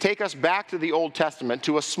is take us back to the Old Testament,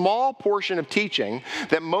 to a small portion of teaching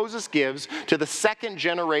that Moses gives to the second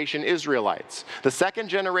generation Israelites. The second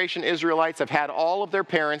generation Israelites have had all of their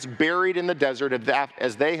parents buried in the desert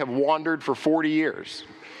as they have wandered for 40 years.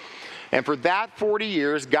 And for that 40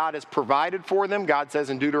 years, God has provided for them. God says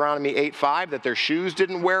in Deuteronomy 8:5 that their shoes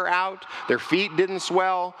didn't wear out, their feet didn't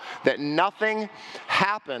swell, that nothing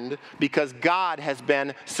happened because God has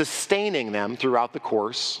been sustaining them throughout the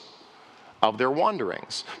course of their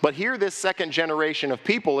wanderings. But here this second generation of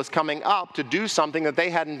people is coming up to do something that they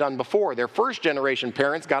hadn't done before. Their first generation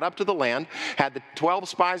parents got up to the land, had the 12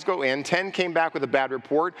 spies go in, 10 came back with a bad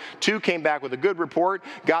report, 2 came back with a good report.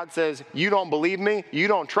 God says, "You don't believe me, you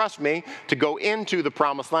don't trust me to go into the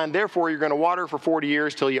promised land, therefore you're going to water for 40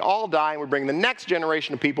 years till you all die, and we bring the next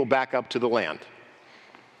generation of people back up to the land."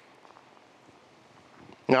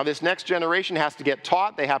 Now, this next generation has to get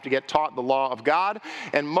taught. They have to get taught the law of God.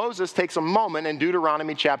 And Moses takes a moment in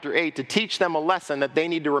Deuteronomy chapter 8 to teach them a lesson that they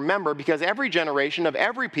need to remember, because every generation of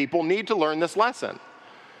every people need to learn this lesson.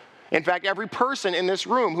 In fact, every person in this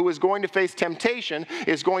room who is going to face temptation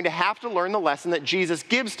is going to have to learn the lesson that Jesus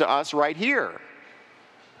gives to us right here.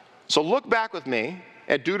 So look back with me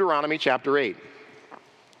at Deuteronomy chapter 8.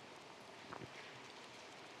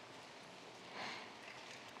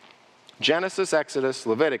 Genesis, Exodus,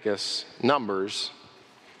 Leviticus, Numbers,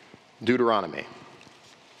 Deuteronomy.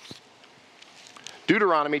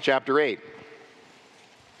 Deuteronomy chapter 8,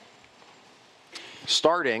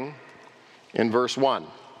 starting in verse 1.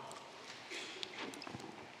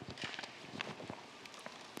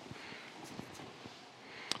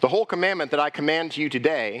 "The whole commandment that I command to you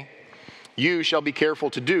today, you shall be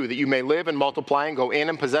careful to do, that you may live and multiply and go in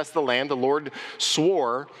and possess the land the Lord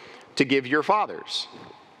swore to give your fathers."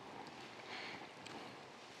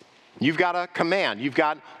 You've got a command, you've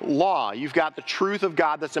got law, you've got the truth of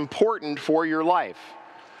God that's important for your life.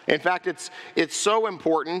 In fact, it's so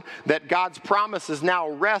important that God's promises now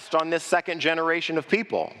rest on this second generation of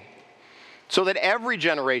people, so that every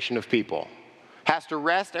generation of people has to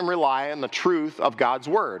rest and rely on the truth of God's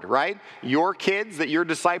word, right? Your kids that you're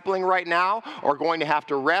discipling right now are going to have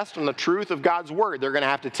to rest on the truth of God's word. They're going to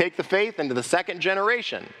have to take the faith into the second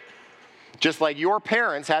generation. Just like your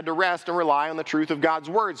parents had to rest and rely on the truth of God's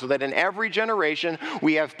word, so that in every generation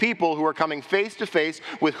we have people who are coming face to face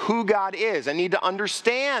with who God is and need to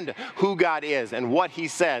understand who God is and what he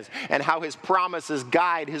says and how his promises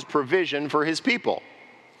guide his provision for his people.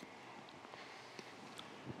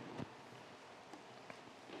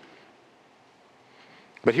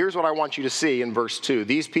 But here's what I want you to see in verse 2.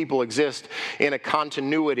 These people exist in a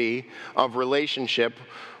continuity of relationship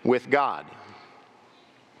with God.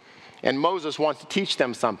 And Moses wants to teach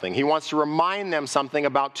them something. He wants to remind them something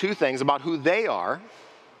about two things, about who they are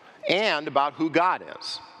and about who God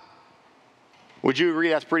is. Would you agree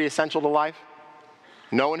that's pretty essential to life?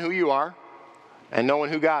 Knowing who you are and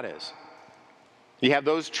knowing who God is. You have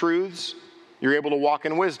those truths, you're able to walk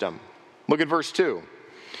in wisdom. Look at verse 2.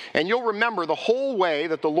 And you'll remember the whole way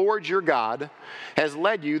that the Lord your God has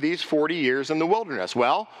led you these 40 years in the wilderness.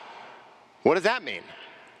 Well, what does that mean?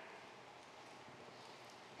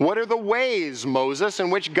 What are the ways, Moses, in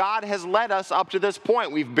which God has led us up to this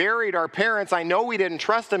point? We've buried our parents. I know we didn't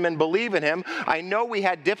trust him and believe in him. I know we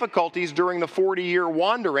had difficulties during the 40-year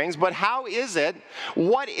wanderings, but how is it,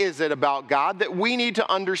 what is it about God that we need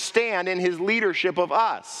to understand in his leadership of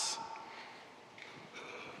us?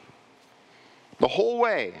 The whole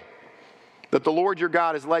way that the Lord your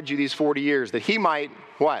God has led you these 40 years, that he might,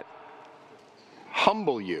 what?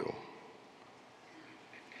 Humble you.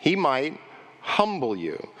 He might humble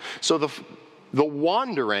you. So the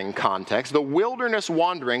wandering context, the wilderness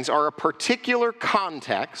wanderings are a particular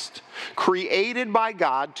context created by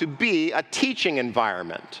God to be a teaching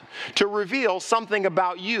environment, to reveal something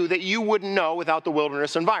about you that you wouldn't know without the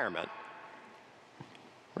wilderness environment.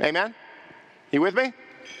 Amen? You with me?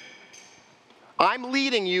 I'm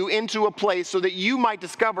leading you into a place so that you might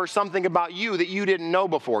discover something about you that you didn't know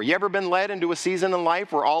before. You ever been led into a season in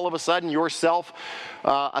life where all of a sudden your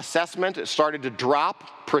self-assessment started to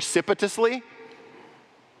drop precipitously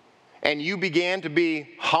and you began to be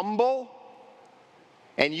humble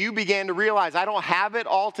and you began to realize, I don't have it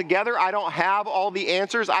all together. I don't have all the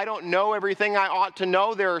answers. I don't know everything I ought to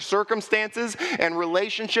know. There are circumstances and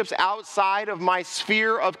relationships outside of my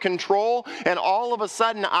sphere of control. And all of a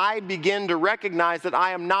sudden, I begin to recognize that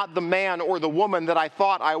I am not the man or the woman that I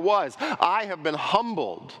thought I was. I have been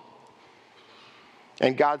humbled.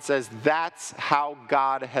 And God says, that's how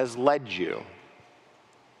God has led you.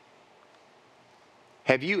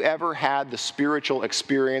 Have you ever had the spiritual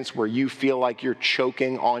experience where you feel like you're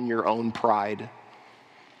choking on your own pride?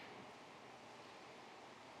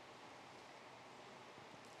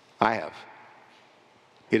 I have.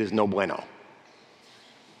 It is no bueno.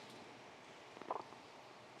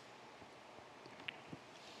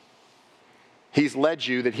 He's led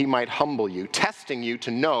you that he might humble you, testing you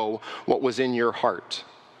to know what was in your heart,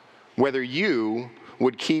 whether you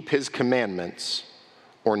would keep his commandments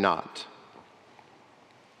or not.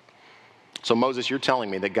 So Moses, you're telling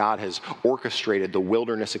me that God has orchestrated the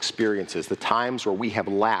wilderness experiences, the times where we have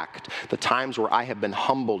lacked, the times where I have been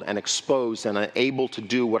humbled and exposed and unable to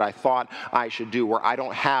do what I thought I should do, where I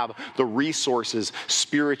don't have the resources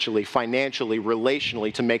spiritually, financially,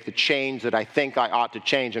 relationally to make the change that I think I ought to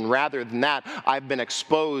change. And rather than that, I've been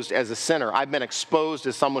exposed as a sinner. I've been exposed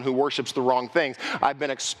as someone who worships the wrong things. I've been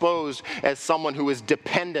exposed as someone who is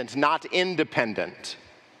dependent, not independent.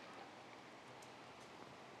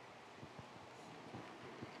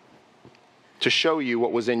 To show you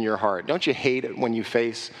what was in your heart. Don't you hate it when you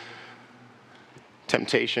face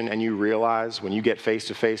temptation and you realize when you get face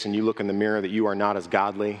to face and you look in the mirror that you are not as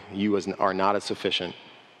godly, you are not as sufficient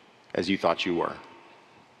as you thought you were?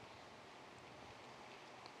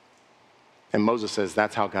 And Moses says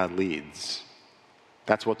that's how God leads.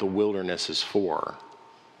 That's what the wilderness is for.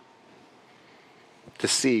 To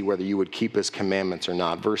see whether you would keep his commandments or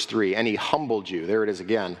not. Verse 3, and he humbled you, there it is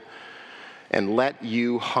again, and let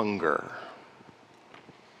you hunger.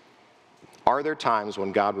 Are there times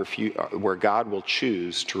when where God will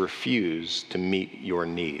choose to refuse to meet your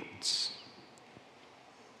needs?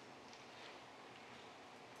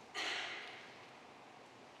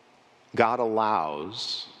 God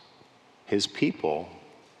allows his people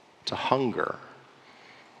to hunger.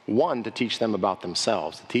 One, to teach them about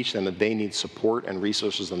themselves, to teach them that they need support and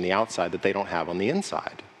resources on the outside that they don't have on the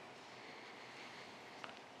inside.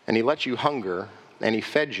 And he lets you hunger. And he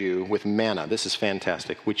fed you with manna. This is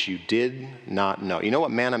fantastic, which you did not know. You know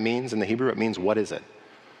what manna means in the Hebrew? It means, what is it?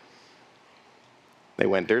 They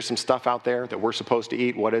went, there's some stuff out there that we're supposed to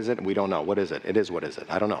eat. What is it? We don't know. What is it? It is what is it?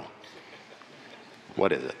 I don't know.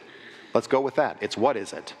 What is it? Let's go with that. It's what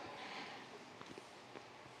is it?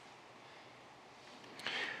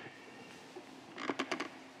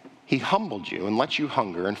 He humbled you and let you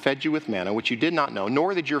hunger and fed you with manna, which you did not know,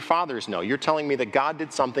 nor did your fathers know. You're telling me that God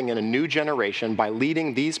did something in a new generation by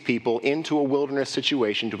leading these people into a wilderness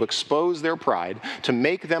situation to expose their pride, to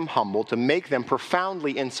make them humble, to make them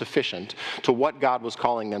profoundly insufficient to what God was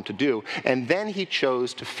calling them to do. And then he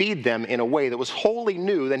chose to feed them in a way that was wholly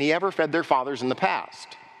new than he ever fed their fathers in the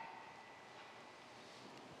past.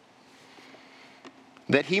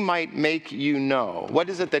 That he might make you know. What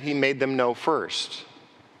is it that he made them know first?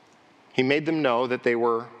 He made them know that they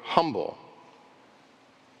were humble.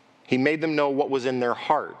 He made them know what was in their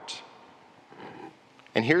heart.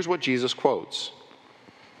 And here's what Jesus quotes.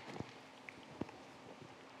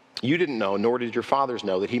 You didn't know, nor did your fathers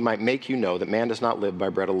know, that he might make you know that man does not live by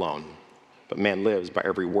bread alone, but man lives by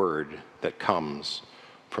every word that comes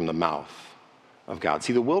from the mouth of God.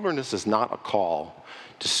 See, the wilderness is not a call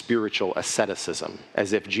to spiritual asceticism,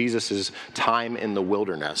 as if Jesus' time in the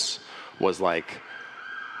wilderness was like,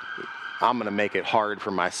 I'm going to make it hard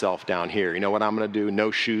for myself down here. You know what I'm going to do?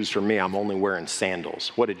 No shoes for me. I'm only wearing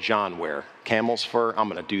sandals. What did John wear? Camel's fur? I'm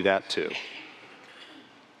going to do that too.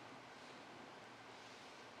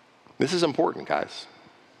 This is important, guys.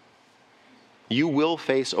 You will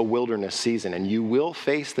face a wilderness season, and you will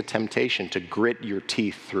face the temptation to grit your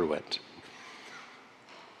teeth through it.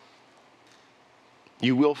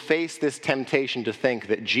 You will face this temptation to think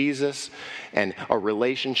that Jesus and a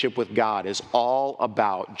relationship with God is all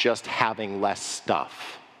about just having less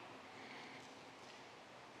stuff.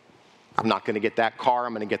 I'm not going to get that car,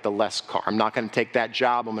 I'm going to get the less car. I'm not going to take that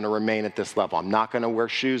job, I'm going to remain at this level. I'm not going to wear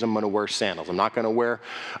shoes, I'm going to wear sandals. I'm not going to wear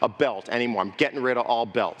a belt anymore. I'm getting rid of all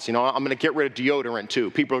belts. You know, I'm going to get rid of deodorant too.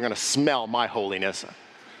 People are going to smell my holiness.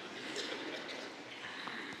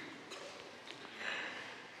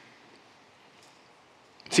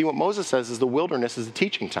 See, what Moses says is the wilderness is a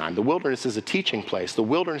teaching time. The wilderness is a teaching place. The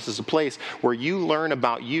wilderness is a place where you learn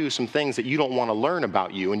about you some things that you don't want to learn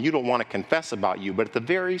about you and you don't want to confess about you. But at the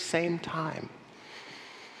very same time,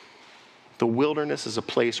 the wilderness is a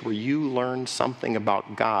place where you learn something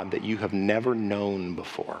about God that you have never known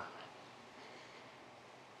before.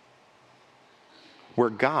 Where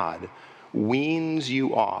God weans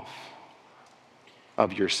you off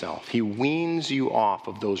of yourself. He weans you off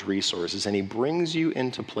of those resources, and he brings you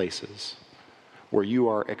into places where you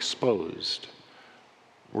are exposed,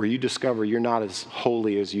 where you discover you're not as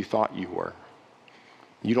holy as you thought you were.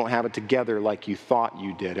 You don't have it together like you thought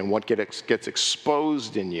you did, and what gets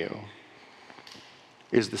exposed in you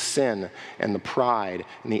is the sin and the pride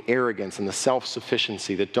and the arrogance and the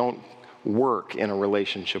self-sufficiency that don't work in a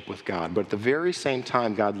relationship with God. But at the very same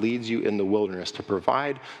time, God leads you in the wilderness to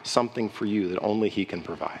provide something for you that only he can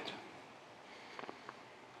provide.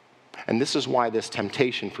 And this is why this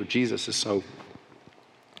temptation for Jesus is so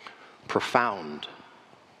profound.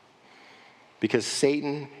 Because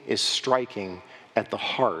Satan is striking at the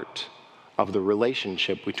heart of the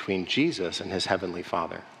relationship between Jesus and his heavenly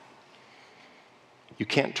Father. You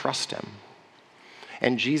can't trust him.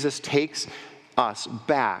 And Jesus takes us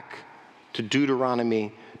back to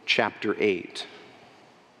Deuteronomy chapter 8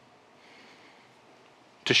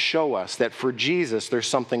 to show us that for Jesus there's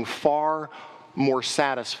something far more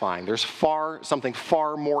satisfying. There's something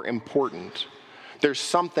far more important. There's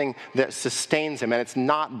something that sustains him, and it's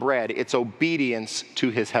not bread, it's obedience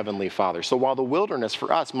to his heavenly Father. So while the wilderness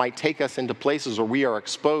for us might take us into places where we are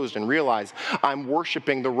exposed and realize I'm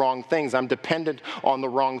worshiping the wrong things, I'm dependent on the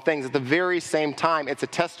wrong things, at the very same time, it's a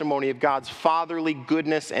testimony of God's fatherly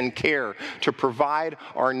goodness and care to provide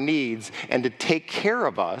our needs and to take care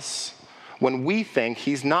of us when we think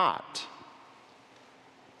he's not.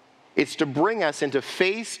 It's to bring us into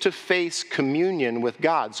face-to-face communion with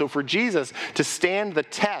God. So for Jesus to stand the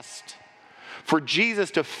test, for Jesus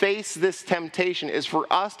to face this temptation, is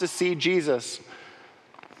for us to see Jesus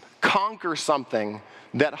conquer something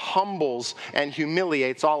that humbles and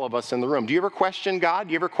humiliates all of us in the room. Do you ever question God?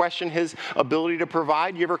 Do you ever question his ability to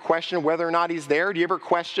provide? Do you ever question whether or not he's there? Do you ever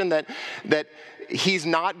question that he's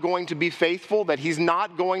not going to be faithful, that he's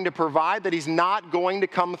not going to provide, that he's not going to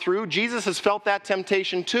come through? Jesus has felt that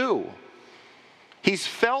temptation too. He's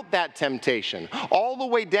felt that temptation all the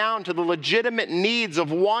way down to the legitimate needs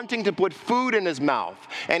of wanting to put food in his mouth.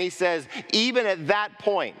 And he says, even at that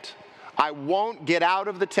point, I won't get out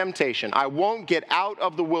of the temptation. I won't get out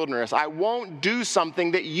of the wilderness. I won't do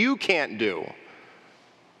something that you can't do.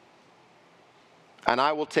 And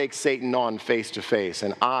I will take Satan on face to face,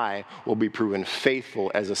 and I will be proven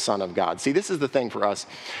faithful as a son of God. See, this is the thing for us.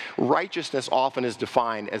 Righteousness often is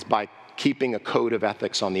defined as by keeping a code of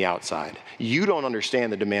ethics on the outside. You don't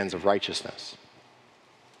understand the demands of righteousness.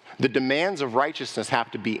 The demands of righteousness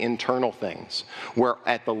have to be internal things, where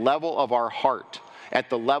at the level of our heart, at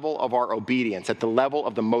the level of our obedience, at the level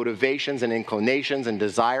of the motivations and inclinations and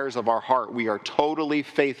desires of our heart, we are totally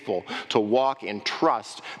faithful to walk in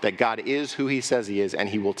trust that God is who he says he is, and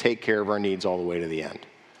he will take care of our needs all the way to the end.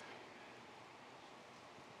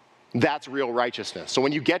 That's real righteousness. So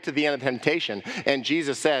when you get to the end of temptation and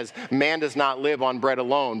Jesus says, man does not live on bread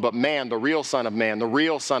alone, but man, the real Son of Man, the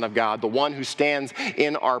real Son of God, the one who stands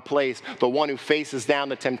in our place, the one who faces down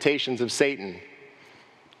the temptations of Satan,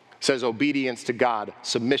 says obedience to God,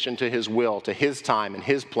 submission to his will, to his time and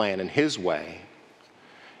his plan and his way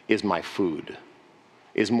is my food,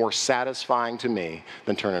 is more satisfying to me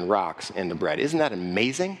than turning rocks into bread. Isn't that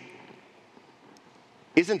amazing?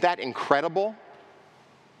 Isn't that incredible?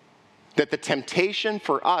 That the temptation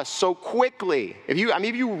for us so quickly, if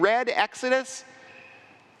you read Exodus,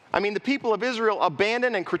 I mean, the people of Israel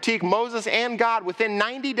abandon and critique Moses and God within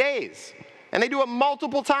 90 days. And they do it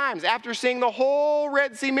multiple times after seeing the whole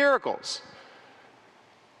Red Sea miracles.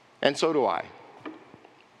 And so do I.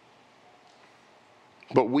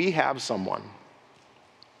 But we have someone.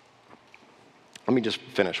 Let me just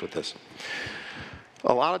finish with this.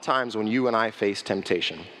 A lot of times when you and I face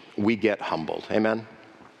temptation, we get humbled. Amen?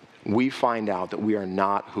 We find out that we are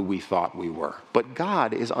not who we thought we were. But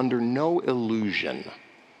God is under no illusion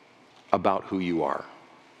about who you are.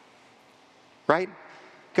 Right?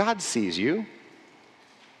 God sees you.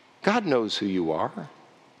 God knows who you are.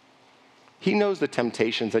 He knows the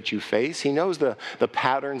temptations that you face. He knows the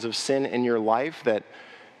patterns of sin in your life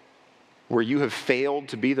where you have failed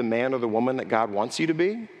to be the man or the woman that God wants you to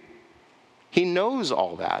be. He knows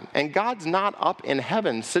all that. And God's not up in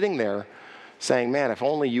heaven sitting there saying, man, if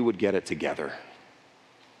only you would get it together.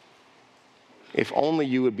 If only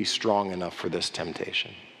you would be strong enough for this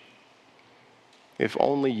temptation. If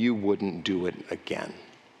only you wouldn't do it again.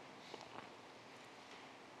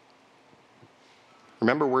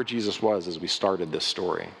 Remember where Jesus was as we started this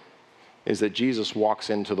story, is that Jesus walks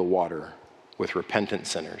into the water with repentant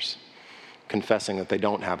sinners, confessing that they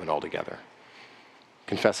don't have it all together,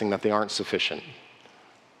 confessing that they aren't sufficient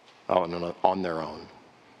on their own.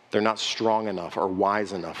 They're not strong enough or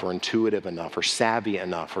wise enough or intuitive enough or savvy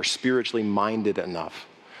enough or spiritually minded enough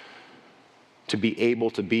to be able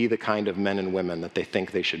to be the kind of men and women that they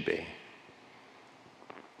think they should be.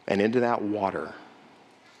 And into that water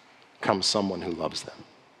comes someone who loves them.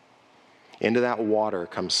 Into that water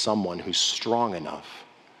comes someone who's strong enough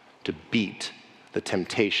to beat the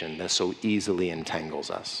temptation that so easily entangles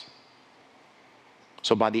us.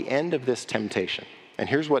 So by the end of this temptation, and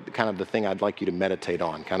here's what kind of the thing I'd like you to meditate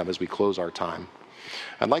on, kind of as we close our time.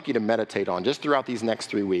 I'd like you to meditate on, just throughout these next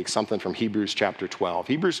 3 weeks, something from Hebrews chapter 12.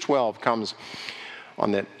 Hebrews 12 comes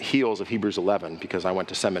on the heels of Hebrews 11, because I went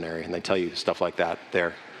to seminary, and they tell you stuff like that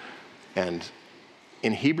there. And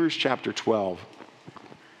in Hebrews chapter 12,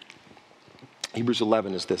 Hebrews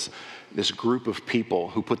 11 is this group of people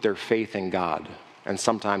who put their faith in God and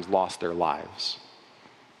sometimes lost their lives.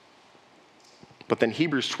 But then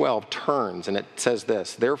Hebrews 12 turns and it says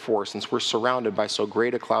this, therefore, since we're surrounded by so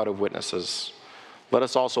great a cloud of witnesses, let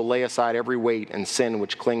us also lay aside every weight and sin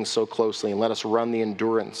which clings so closely, and let us run with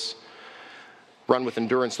endurance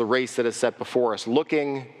the race that is set before us,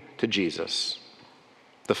 looking to Jesus,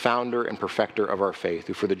 the founder and perfecter of our faith,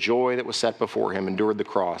 who for the joy that was set before him endured the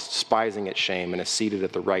cross, despising its shame, and is seated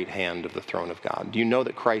at the right hand of the throne of God. Do you know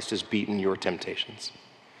that Christ has beaten your temptations?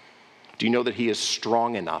 Do you know that he is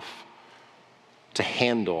strong enough to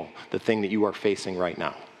handle the thing that you are facing right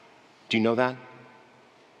now? Do you know that?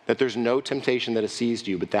 That there's no temptation that has seized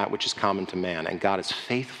you but that which is common to man, and God is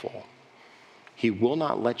faithful. He will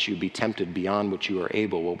not let you be tempted beyond what you are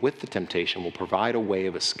able. Well, with the temptation will provide a way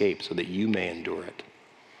of escape so that you may endure it.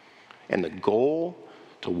 And the goal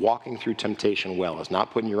to walking through temptation well is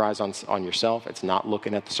not putting your eyes on yourself. It's not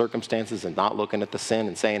looking at the circumstances and not looking at the sin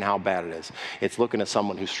and saying how bad it is. It's looking at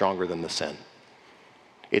someone who's stronger than the sin.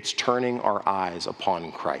 It's turning our eyes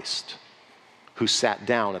upon Christ, who sat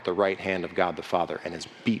down at the right hand of God the Father and has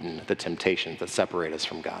beaten the temptations that separate us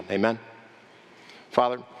from God. Amen?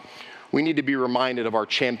 Father, we need to be reminded of our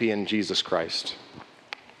champion, Jesus Christ.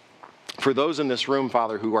 For those in this room,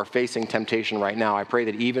 Father, who are facing temptation right now, I pray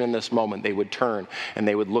that even in this moment they would turn and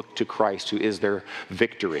they would look to Christ, who is their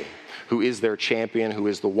victory, who is their champion, who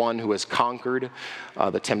is the one who has conquered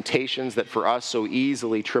the temptations that for us so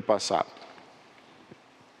easily trip us up.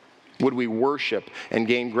 Would we worship and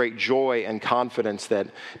gain great joy and confidence that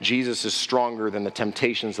Jesus is stronger than the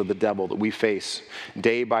temptations of the devil that we face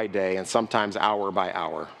day by day and sometimes hour by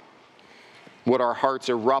hour? Would our hearts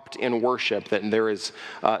erupt in worship that there is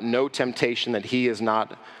no temptation that he is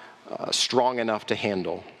not strong enough to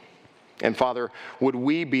handle? And Father, would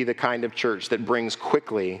we be the kind of church that brings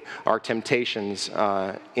quickly our temptations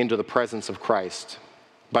into the presence of Christ,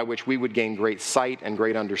 by which we would gain great sight and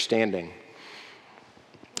great understanding,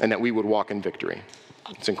 and that we would walk in victory?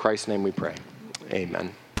 It's in Christ's name we pray.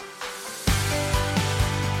 Amen.